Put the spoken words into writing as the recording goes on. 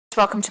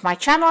Welcome to my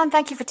channel and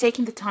thank you for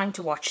taking the time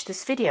to watch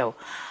this video.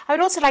 I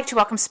would also like to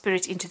welcome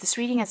Spirit into this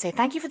reading and say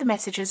thank you for the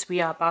messages we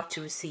are about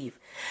to receive.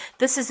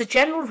 This is a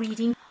general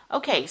reading.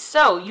 Okay,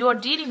 so you're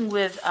dealing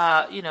with,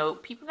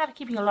 people that are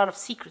keeping a lot of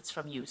secrets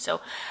from you. So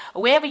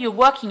wherever you're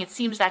working, it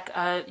seems like,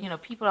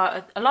 people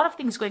are, a lot of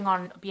things going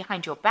on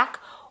behind your back,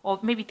 or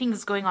maybe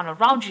things going on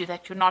around you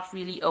that you're not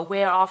really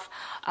aware of,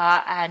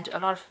 and a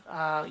lot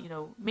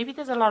of, maybe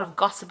there's a lot of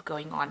gossip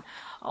going on.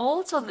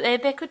 Also,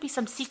 there could be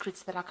some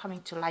secrets that are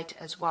coming to light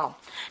as well.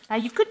 Now,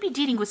 you could be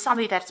dealing with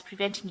somebody that's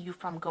preventing you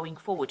from going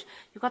forward.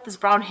 You've got this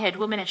brown-haired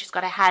woman and she's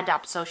got a hand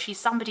up. So she's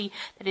somebody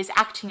that is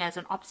acting as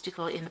an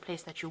obstacle in the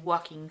place that you're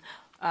working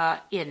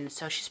in.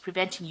 So she's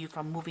preventing you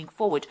from moving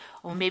forward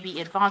or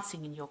maybe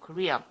advancing in your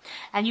career.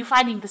 And you're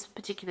finding this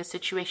particular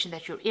situation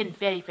that you're in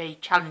very, very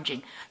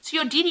challenging. So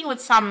you're dealing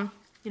with some,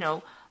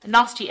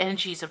 nasty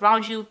energies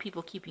around you,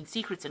 people keeping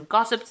secrets and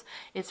gossips.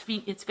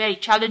 It's very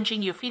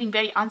challenging. You're feeling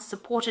very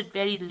unsupported,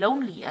 very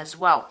lonely as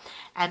well.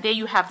 And there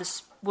you have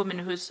this woman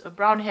who's a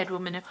brown-haired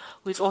woman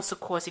who is also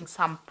causing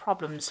some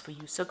problems for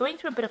you. So going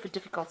through a bit of a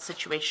difficult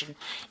situation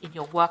in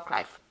your work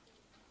life.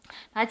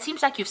 Now, it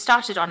seems like you've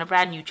started on a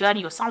brand new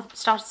journey or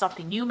started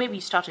something new. Maybe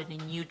you started a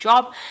new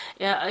job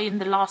in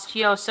the last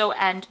year or so,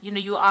 and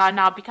you are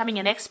now becoming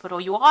an expert,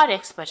 or you are an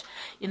expert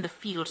in the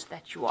field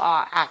that you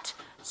are at.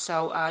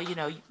 So,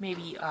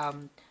 maybe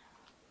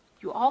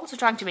you're also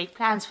trying to make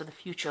plans for the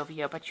future of a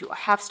year, but you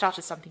have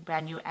started something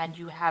brand new, and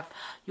you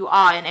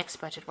are an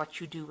expert at what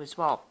you do as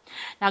well.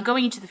 Now,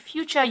 going into the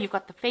future, you've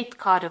got the Faith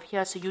card over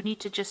here, so you need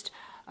to just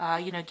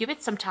give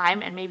it some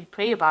time and maybe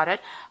pray about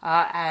it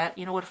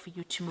in order for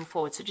you to move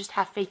forward. So just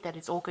have faith that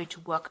it's all going to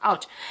work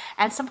out.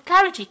 And some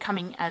clarity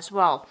coming as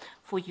well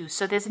for you.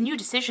 So there's a new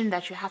decision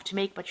that you have to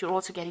make, but you're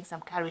also getting some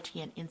clarity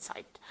and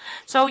insight.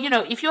 So,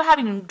 if you're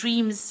having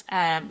dreams,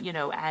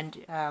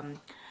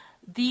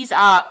 these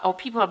are, or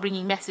people are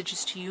bringing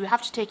messages to you, you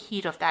have to take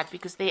heed of that,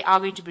 because they are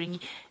going to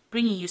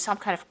bringing you some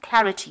kind of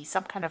clarity,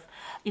 some kind of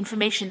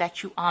information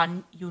that you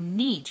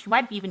need. You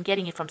might be even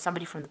getting it from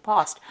somebody from the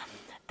past.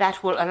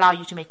 That will allow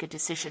you to make a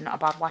decision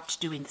about what to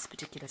do in this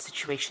particular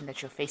situation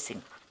that you're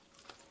facing.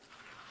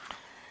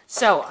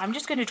 So I'm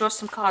just going to draw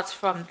some cards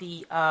from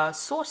the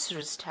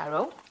Sorcerer's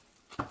Tarot,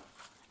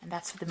 and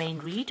that's for the main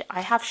read.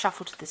 I have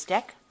shuffled this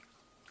deck.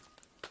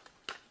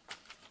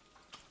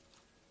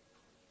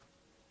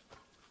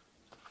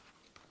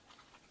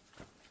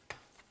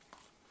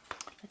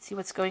 Let's see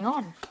what's going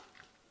on.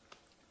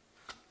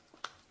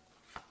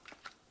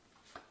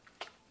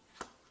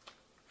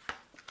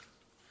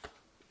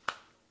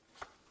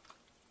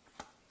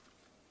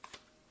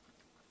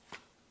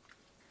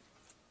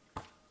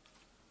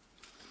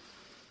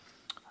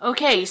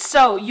 Okay,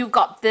 so you've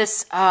got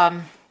this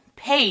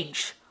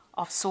Page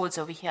of Swords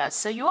over here.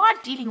 So you are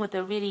dealing with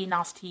a really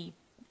nasty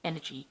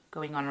energy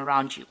going on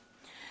around you.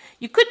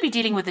 You could be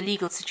dealing with a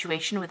legal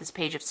situation with this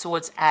Page of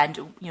Swords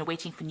and,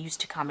 waiting for news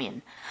to come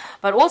in.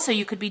 But also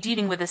you could be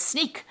dealing with a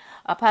sneak,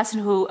 a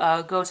person who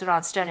goes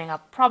around stirring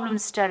up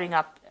problems, stirring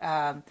up,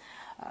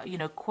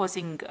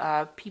 causing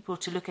people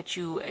to look at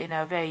you in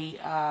a very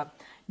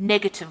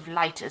negative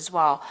light as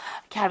well,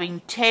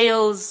 carrying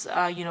tales,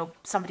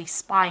 somebody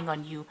spying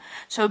on you.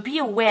 So be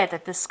aware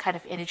that this kind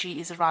of energy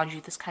is around you,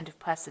 this kind of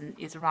person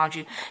is around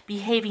you,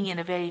 behaving in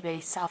a very,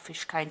 very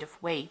selfish kind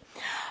of way.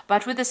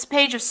 But with this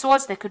Page of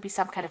Swords, there could be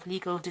some kind of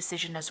legal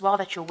decision as well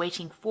that you're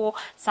waiting for,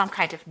 some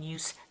kind of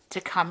news to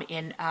come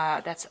in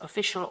that's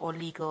official or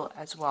legal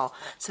as well.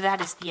 So that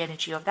is the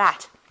energy of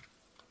that.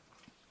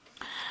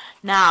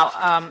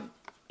 Now,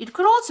 it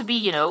could also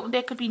be,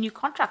 there could be new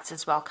contracts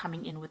as well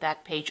coming in with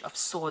that Page of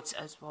Swords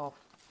as well.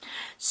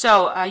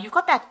 So you've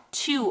got that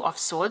Two of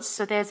Swords.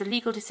 So there's a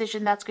legal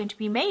decision that's going to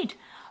be made.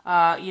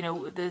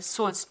 The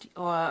Swords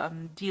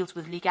deals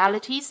with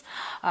legalities.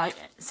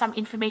 Some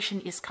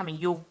information is coming.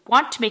 You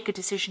want to make a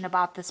decision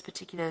about this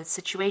particular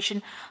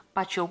situation,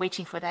 but you're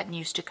waiting for that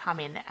news to come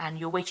in, and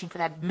you're waiting for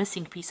that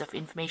missing piece of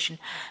information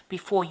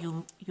before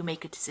you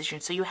make a decision.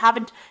 So you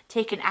haven't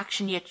taken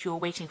action yet. You're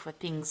waiting for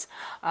things,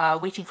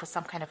 waiting for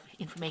some kind of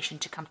information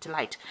to come to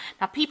light.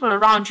 Now, people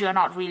around you are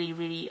not really,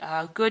 really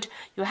good.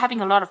 You're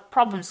having a lot of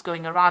problems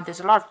going around. There's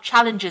a lot of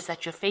challenges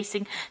that you're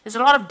facing. There's a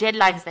lot of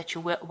deadlines that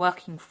you're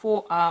working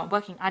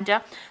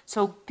under.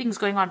 So things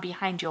going on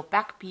behind your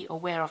back, be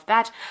aware of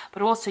that.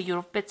 But also you're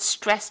a bit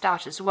stressed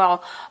out as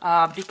well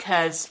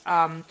because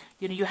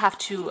you have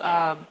to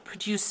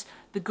produce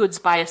the goods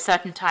by a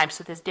certain time.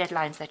 So there's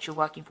deadlines that you're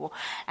working for,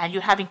 and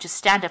you're having to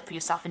stand up for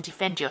yourself and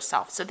defend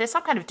yourself. So there's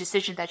some kind of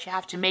decision that you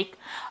have to make,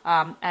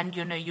 and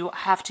you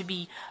have to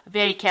be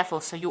very careful.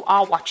 So you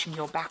are watching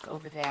your back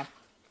over there.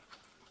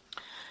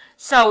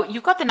 So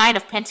you've got the Nine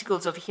of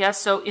Pentacles over here.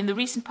 So in the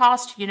recent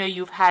past,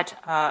 you've had,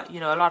 a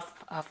lot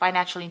of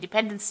financial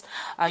independence.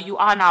 You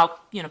are now,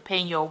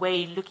 paying your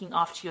way, looking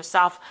after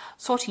yourself,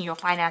 sorting your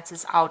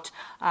finances out,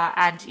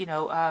 and,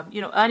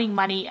 earning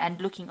money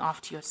and looking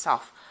after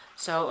yourself.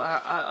 So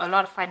a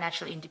lot of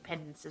financial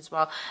independence as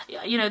well.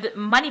 The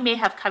money may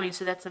have come in,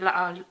 so that's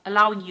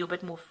allowing you a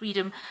bit more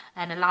freedom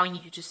and allowing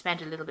you to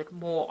spend a little bit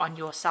more on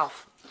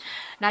yourself.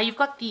 Now you've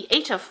got the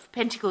Eight of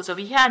Pentacles over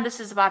here, and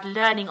this is about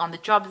learning on the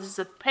job. This is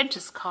an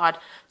apprentice card.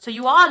 So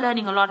you are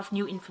learning a lot of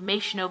new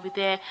information over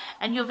there,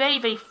 and you're very,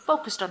 very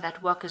focused on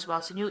that work as well.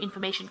 So new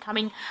information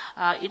coming.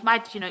 It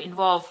might,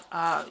 involve,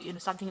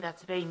 something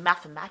that's very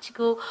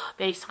mathematical,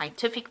 very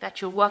scientific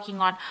that you're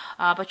working on,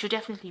 but you're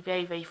definitely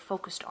very, very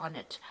focused on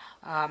it.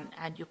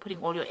 And you're putting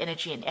all your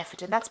energy and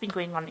effort, and that's been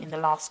going on in the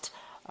last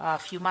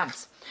few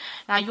months.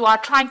 Now you are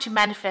trying to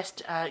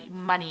manifest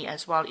money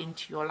as well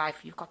into your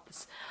life. You've got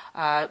this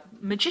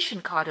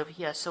Magician card over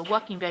here, so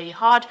working very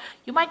hard.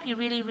 You might be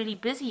really, really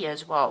busy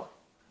as well.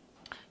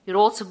 You're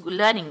also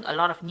learning a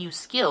lot of new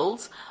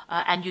skills,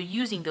 and you're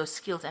using those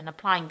skills and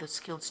applying those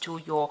skills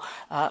to your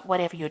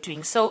whatever you're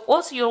doing. So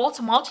you're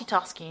also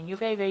multitasking. You're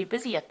very, very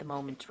busy at the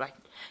moment, right?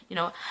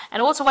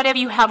 And also whatever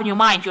you have in your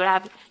mind,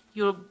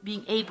 you're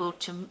being able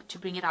to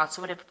bring it out.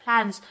 So whatever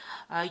plans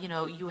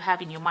you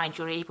have in your mind,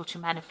 you're able to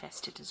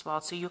manifest it as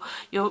well. So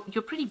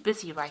you're pretty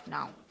busy right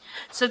now.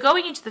 So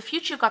going into the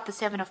future, you've got the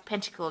Seven of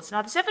Pentacles.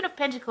 Now the Seven of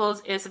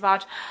Pentacles is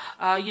about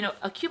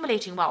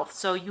accumulating wealth.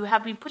 So you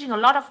have been putting a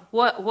lot of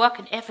work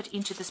and effort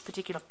into this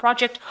particular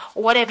project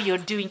or whatever you're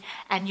doing,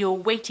 and you're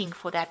waiting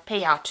for that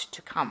payout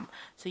to come.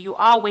 So you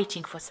are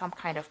waiting for some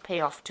kind of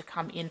payoff to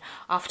come in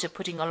after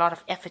putting a lot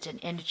of effort and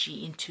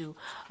energy into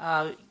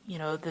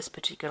this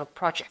particular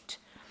project.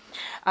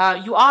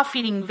 You are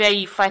feeling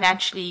very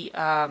financially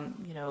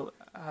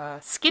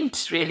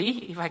skint,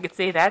 really, if I could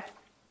say that.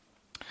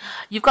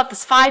 You've got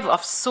this Five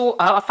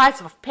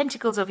of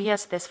Pentacles over here,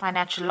 so there's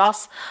financial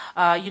loss,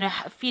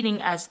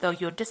 feeling as though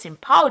you're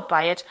disempowered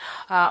by it,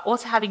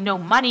 also having no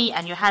money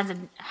and your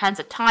hands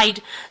are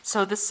tied.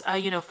 So this,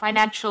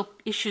 financial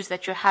issues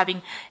that you're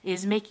having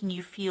is making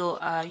you feel,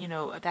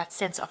 that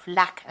sense of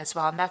lack as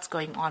well, and that's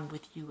going on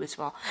with you as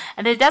well.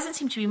 And there doesn't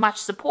seem to be much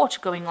support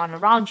going on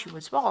around you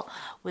as well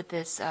with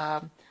this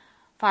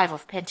Five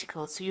of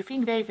Pentacles. So you're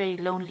feeling very, very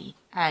lonely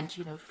and,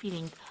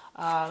 feeling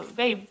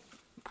very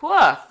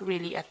poor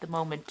really at the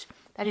moment.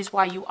 That is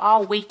why you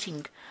are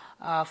waiting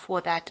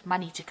for that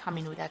money to come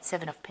in with that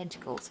Seven of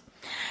Pentacles.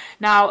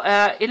 Now,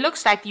 it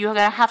looks like you're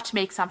going to have to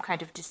make some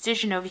kind of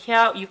decision over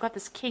here. You've got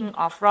this King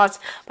of Rods,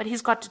 but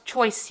he's got a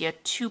choice here,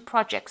 2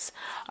 projects.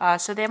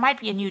 So there might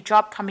be a new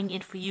job coming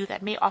in for you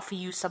that may offer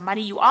you some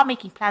money. You are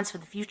making plans for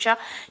the future.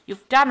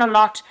 You've done a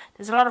lot.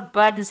 There's a lot of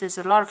burdens. There's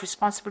a lot of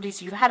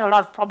responsibilities. You've had a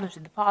lot of problems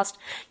in the past.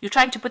 You're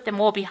trying to put them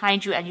all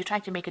behind you, and you're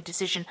trying to make a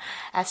decision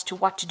as to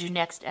what to do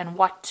next and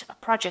what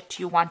project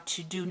you want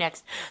to do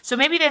next. So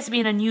maybe there's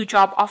been a new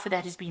job offer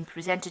that has been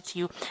presented to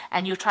you,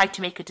 and you're trying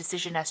to make a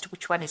decision as to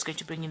which one is going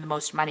to bring in the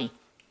most money.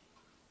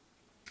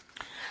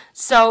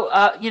 So,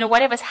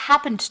 whatever's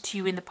happened to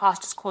you in the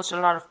past has caused a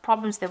lot of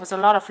problems. There was a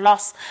lot of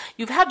loss.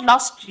 You've had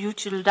loss due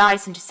to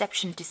lies and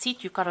deception,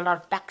 deceit. You've got a lot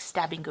of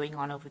backstabbing going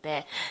on over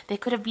there. There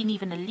could have been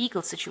even a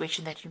legal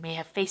situation that you may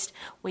have faced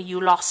where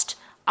you lost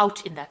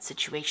out in that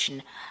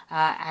situation.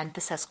 And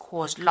this has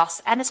caused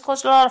loss, and it's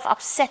caused a lot of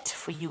upset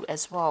for you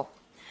as well.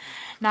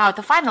 Now,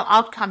 the final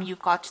outcome, you've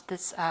got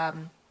this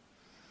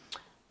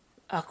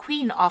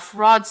Queen of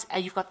Rods,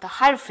 you've got the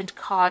Hierophant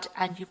card,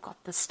 and you've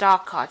got the Star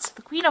card. So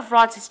the Queen of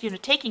Rods is,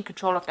 taking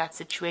control of that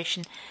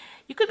situation.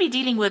 You could be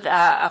dealing with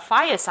a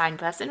fire sign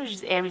person, which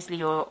is Aries,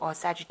 Leo, or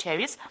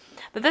Sagittarius.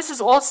 But this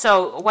is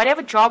also,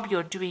 whatever job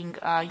you're doing,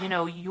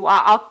 you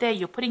are out there,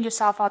 you're putting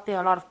yourself out there.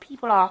 A lot of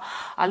people are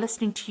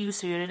listening to you,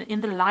 so you're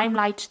in the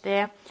limelight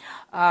there.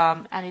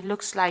 And it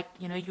looks like,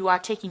 you are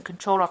taking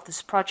control of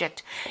this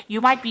project. You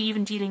might be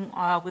even dealing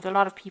with a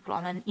lot of people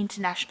on an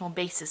international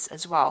basis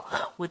as well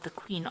with the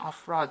Queen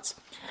of Rods.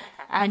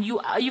 And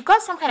you've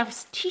got some kind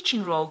of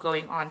teaching role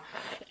going on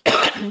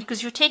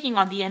because you're taking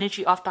on the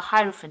energy of the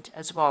Hierophant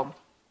as well.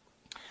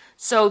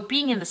 So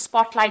being in the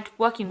spotlight,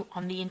 working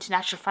on the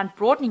international front,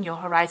 broadening your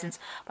horizons,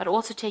 but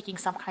also taking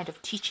some kind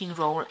of teaching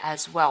role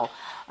as well.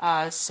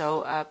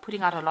 So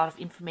putting out a lot of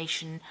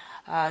information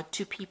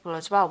to people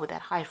as well with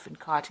that Hierophant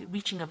card,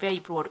 reaching a very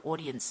broad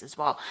audience as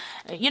well.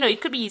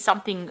 It could be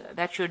something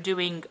that you're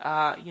doing,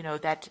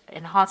 that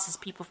enhances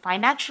people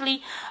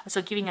financially,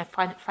 so giving a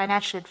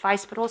financial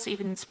advice, but also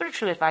even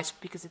spiritual advice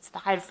because it's the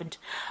Hierophant,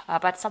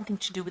 but something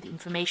to do with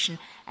information,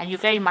 and you're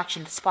very much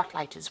in the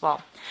spotlight as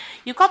well.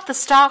 You've got the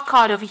Star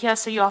card over here,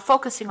 so you are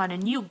focusing on a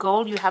new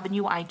goal. You have a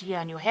new idea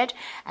in your head,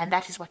 and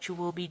that is what you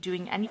will be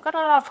doing, and you've got a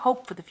lot of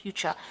hope for the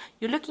future.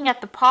 You're looking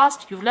at the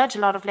past, you've learned a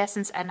lot of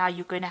lessons, and now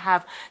you're going to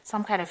have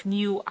some kind of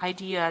new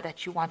idea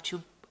that you want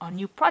to, a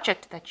new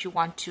project that you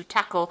want to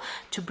tackle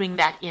to bring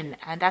that in,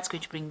 and that's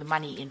going to bring the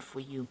money in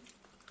for you.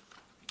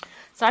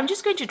 So I'm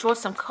just going to draw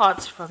some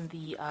cards from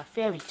the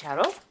Fairy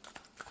Tarot.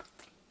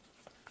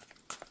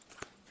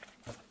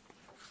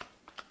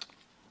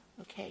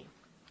 Okay.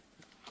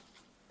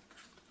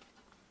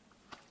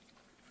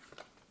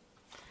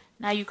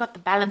 Now you've got the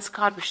Balance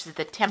card, which is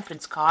the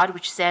Temperance card,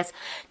 which says,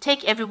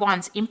 take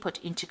everyone's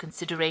input into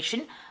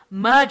consideration,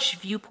 merge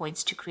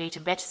viewpoints to create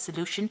a better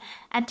solution,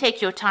 and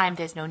take your time.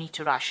 There's no need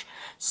to rush.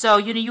 So,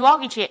 you are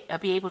going to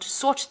be able to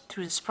sort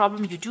through this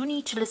problem. You do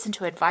need to listen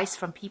to advice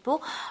from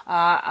people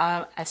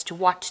as to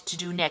what to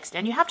do next.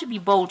 And you have to be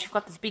bold. You've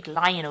got this big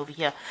lion over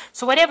here.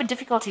 So whatever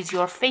difficulties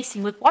you're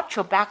facing with, watch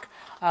your back,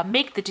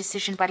 make the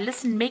decision. But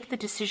listen, make the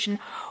decision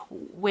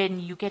when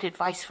you get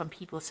advice from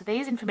people. So there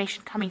is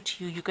information coming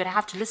to you. You're going to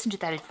have to listen to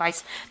that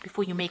advice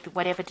before you make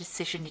whatever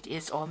decision it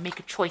is, or make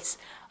a choice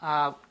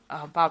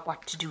about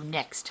what to do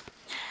next.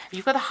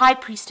 You've got the High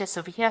Priestess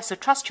over here, so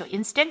trust your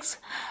instincts,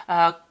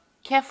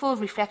 careful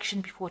reflection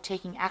before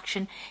taking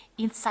action,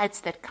 insights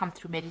that come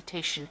through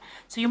meditation.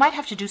 So you might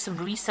have to do some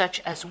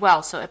research as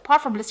well. So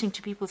apart from listening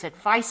to people's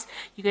advice,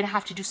 you're going to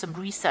have to do some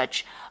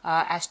research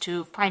as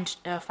to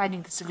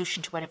finding the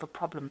solution to whatever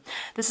problem.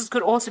 This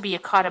could also be a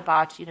card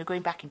about,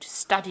 going back into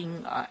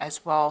studying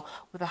as well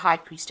with the High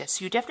Priestess.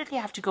 So you definitely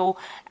have to go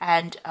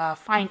and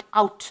find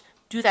out,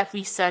 do that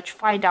research,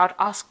 find out,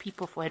 ask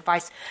people for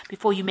advice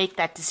before you make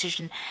that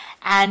decision.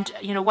 And,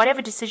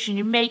 whatever decision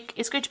you make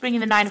is going to bring in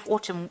the Nine of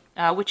Autumn,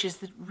 which is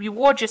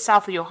reward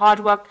yourself for your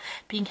hard work,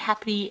 being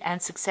happily and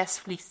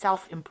successfully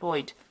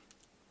self-employed,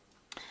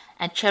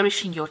 and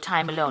cherishing your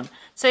time alone.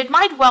 So it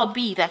might well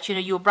be that,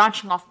 you're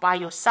branching off by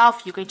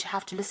yourself. You're going to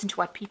have to listen to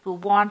what people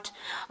want.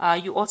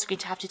 You're also going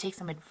to have to take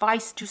some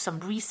advice, do some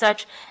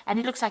research, and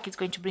it looks like it's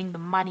going to bring the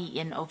money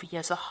in over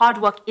here. So hard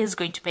work is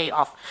going to pay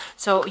off.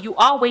 So you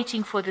are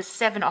waiting for the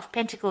Seven of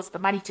Pentacles, the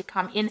money to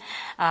come in,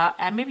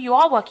 and maybe you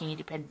are working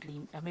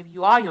independently, maybe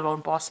you are your own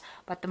boss,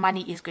 but the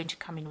money is going to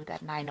come in with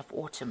that Nine of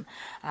Autumn,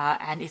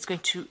 and it's going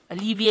to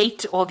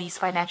alleviate all these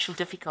financial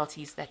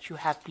difficulties that you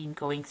have been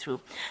going through.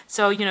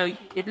 So,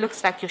 it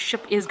looks like your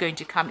ship is going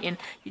to come in.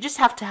 You just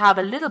have to have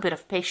a little bit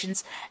of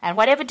patience, and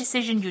whatever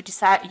decision you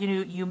decide,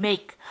 you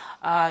make,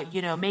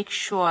 make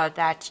sure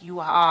that you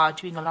are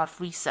doing a lot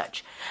of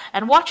research,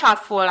 and watch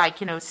out for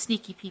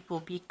sneaky people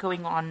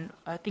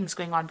things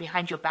going on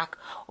behind your back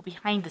or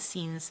behind the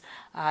scenes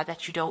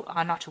that you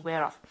are not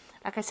aware of.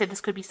 Like I said, this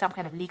could be some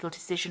kind of legal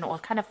decision or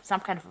some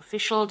kind of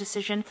official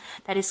decision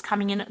that is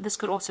coming in. This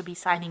could also be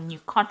signing new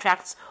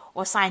contracts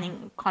or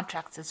signing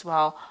contracts as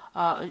well,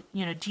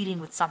 dealing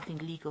with something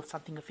legal,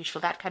 something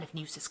official. That kind of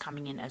news is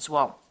coming in as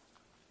well.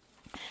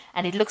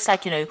 And it looks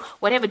like,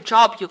 whatever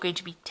job you're going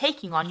to be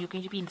taking on, you're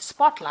going to be in the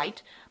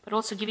spotlight, but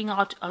also giving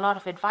out a lot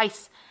of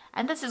advice.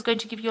 And this is going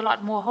to give you a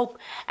lot more hope.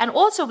 And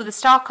also with the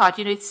Star card,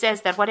 it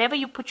says that whatever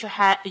you put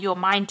your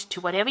mind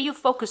to, whatever you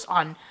focus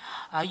on,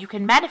 you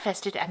can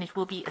manifest it, and it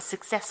will be a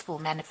successful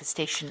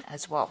manifestation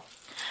as well.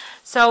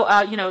 So,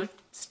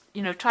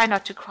 try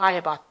not to cry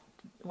about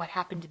what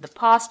happened in the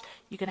past.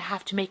 You're going to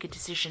have to make a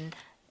decision,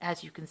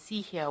 as you can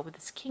see here with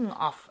this King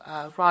of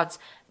Rods.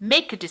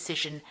 Make a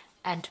decision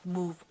and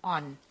move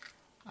on.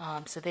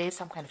 So there is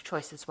some kind of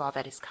choice as well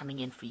that is coming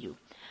in for you.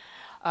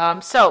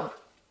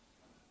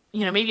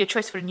 Maybe a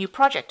choice for a new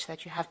project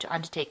that you have to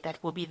undertake.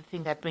 That will be the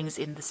thing that brings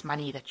in this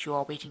money that you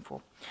are waiting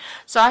for.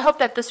 So I hope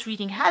that this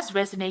reading has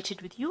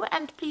resonated with you.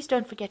 And please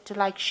don't forget to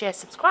like, share,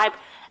 subscribe,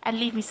 and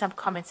leave me some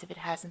comments if it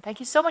hasn't. Thank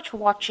you so much for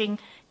watching.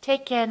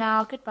 Take care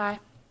now. Goodbye.